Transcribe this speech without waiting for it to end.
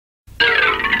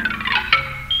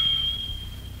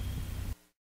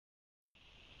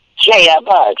Say,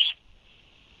 Bugs,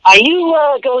 are you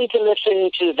going to listen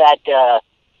to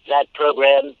that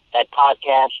program, that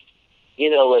podcast? You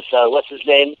know, with what's his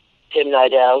name, Tim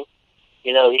Nidell.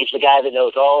 You know, he's the guy that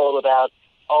knows all about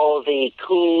all the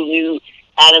cool new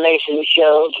animation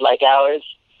shows like ours.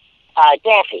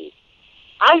 Daffy,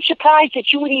 I'm surprised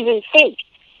that you would even think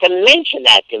to mention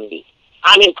that to me.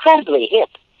 I'm incredibly hip.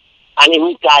 I mean,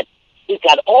 we've got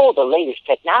all the latest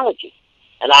technology,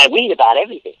 and I read about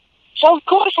everything. So of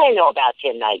course I know about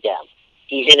Tim Nidell.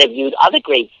 He's interviewed other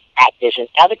great actors and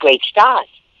other great stars,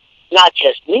 not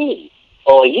just me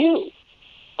or you,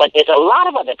 but there's a lot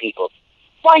of other people.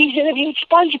 Why, he's interviewed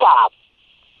SpongeBob.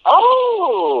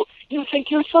 Oh, you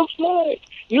think you're so smart.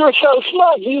 You're so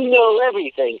smart, you know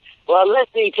everything. Well,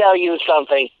 let me tell you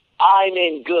something. I'm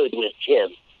in good with Tim.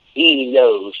 He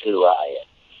knows who I am.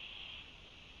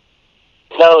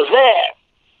 So there.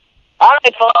 All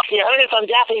right, folks, you heard it from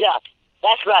Daffy Duck.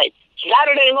 That's right.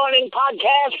 Saturday morning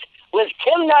podcast with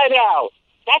Tim Nidell.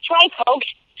 That's right, folks.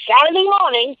 Saturday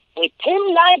morning with Tim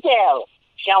Nidell.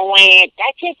 So,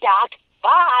 that's it, Doc.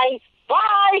 Bye.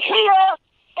 Bye. See ya.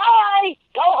 Bye.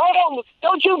 Go home.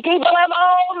 Don't you people have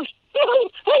homes?